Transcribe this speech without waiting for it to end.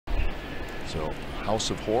So house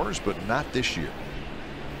of horrors, but not this year.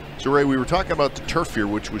 So Ray, we were talking about the turf here,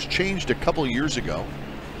 which was changed a couple of years ago.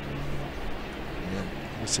 And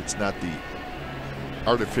I guess it's not the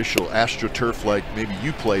artificial AstroTurf like maybe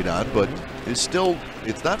you played on, but it's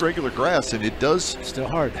not regular grass, and it does still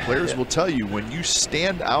hard. Players will tell you when you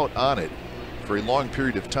stand out on it for a long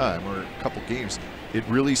period of time or a couple games, it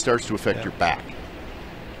really starts to affect your back.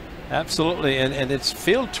 Absolutely, and it's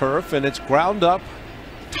field turf and it's ground up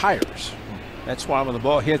tires. That's why when the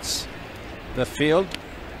ball hits the field,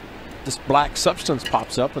 this black substance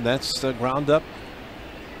pops up, and that's the ground up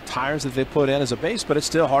tires that they put in as a base, but it's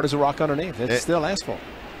still hard as a rock underneath. It's still asphalt.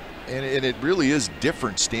 And it really is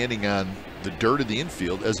different standing on the dirt of the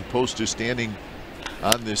infield as opposed to standing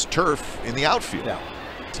on this turf in the outfield. Yeah.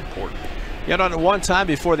 It's important. You know, one time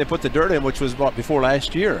before they put the dirt in, which was about before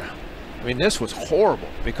last year, I mean, this was horrible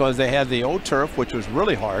because they had the old turf, which was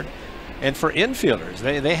really hard. And for infielders,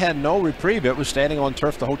 they had no reprieve. It was standing on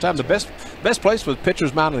turf the whole time. The best place was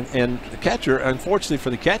pitcher's mound and the catcher. Unfortunately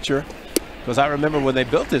for the catcher, because I remember when they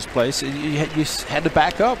built this place, you had to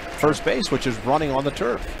back up first base, which is running on the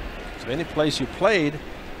turf. So any place you played,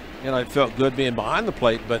 you know, it felt good being behind the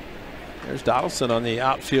plate. But there's Donaldson on the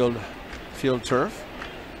outfield turf.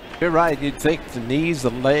 You're right. You'd think the knees,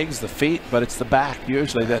 the legs, the feet, but it's the back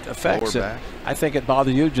usually that affects it. I think it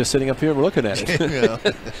bothered you just sitting up here and looking at it. Yeah.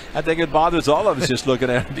 I think it bothers all of us just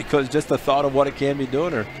looking at it because just the thought of what it can be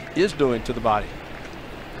doing or is doing to the body.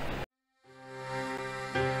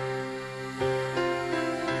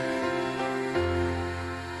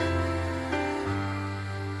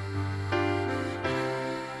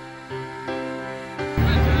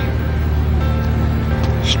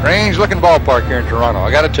 Strange looking ballpark here in Toronto,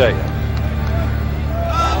 I got to tell you.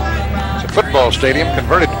 It's a football stadium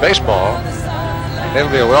converted to baseball. And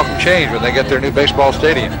it'll be a welcome change when they get their new baseball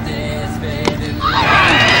stadium.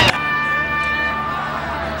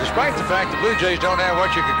 Despite the fact the Blue Jays don't have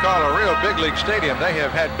what you could call a real big league stadium, they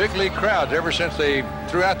have had big league crowds ever since they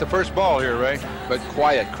threw out the first ball here, Ray. But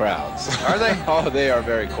quiet crowds. Are they? Oh, they are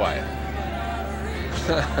very quiet.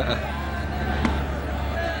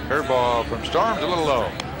 Curveball from Storms, a little low.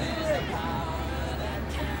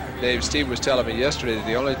 Dave, Steve was telling me yesterday that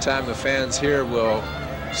the only time the fans here will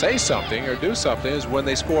say something or do something is when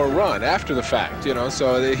they score a run after the fact, you know.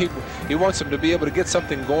 So he wants them to be able to get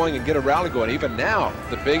something going and get a rally going. Even now,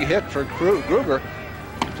 the big hit for Gruber,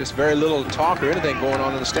 just very little talk or anything going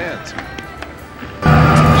on in the stands.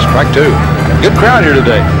 Strike two. Good crowd here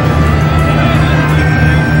today.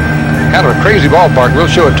 Kind of a crazy ballpark. We'll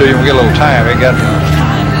show it to you when we get a little time. We got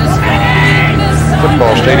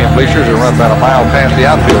football stadium bleachers that run about a mile past the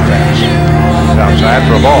outfield fence. Outside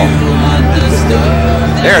for a ball.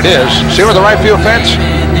 There it is. See where the right field fence?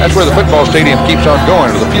 That's where the football stadium keeps on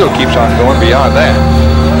going, or the field keeps on going beyond that.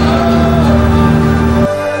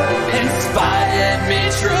 Inspired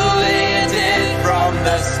me truly, it did from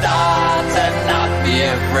the start, to not be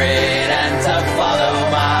afraid and to follow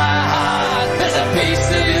my heart. There's a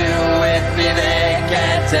piece of you with me they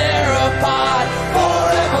can't tear apart.